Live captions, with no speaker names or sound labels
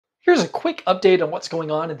Here's a quick update on what's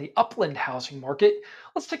going on in the Upland housing market.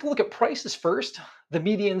 Let's take a look at prices first. The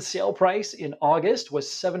median sale price in August was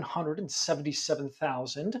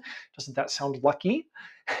 777,000. Doesn't that sound lucky?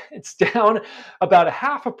 It's down about a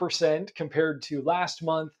half a percent compared to last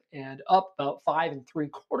month and up about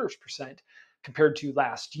 5.75% compared to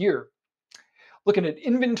last year. Looking at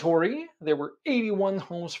inventory, there were 81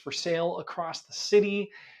 homes for sale across the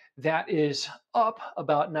city. That is up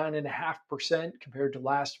about 9.5% compared to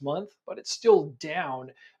last month, but it's still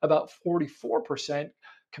down about 44%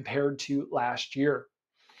 compared to last year.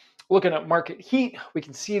 Looking at market heat, we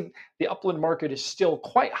can see the upland market is still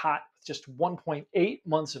quite hot with just 1.8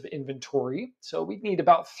 months of inventory. So we need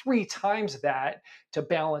about three times that to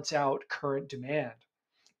balance out current demand.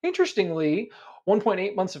 Interestingly,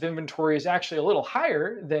 1.8 months of inventory is actually a little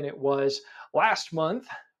higher than it was last month,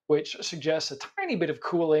 which suggests a tiny bit of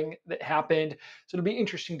cooling that happened. So it'll be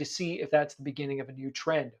interesting to see if that's the beginning of a new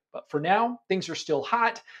trend. But for now, things are still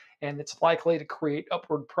hot, and it's likely to create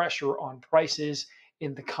upward pressure on prices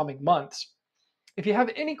in the coming months. If you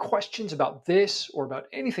have any questions about this or about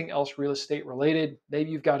anything else real estate related,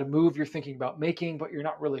 maybe you've got a move you're thinking about making, but you're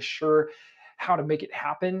not really sure how to make it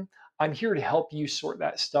happen, I'm here to help you sort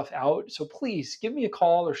that stuff out. So please give me a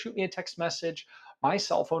call or shoot me a text message. My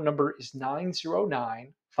cell phone number is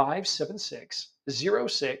 909 576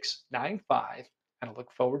 0695, and I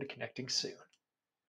look forward to connecting soon.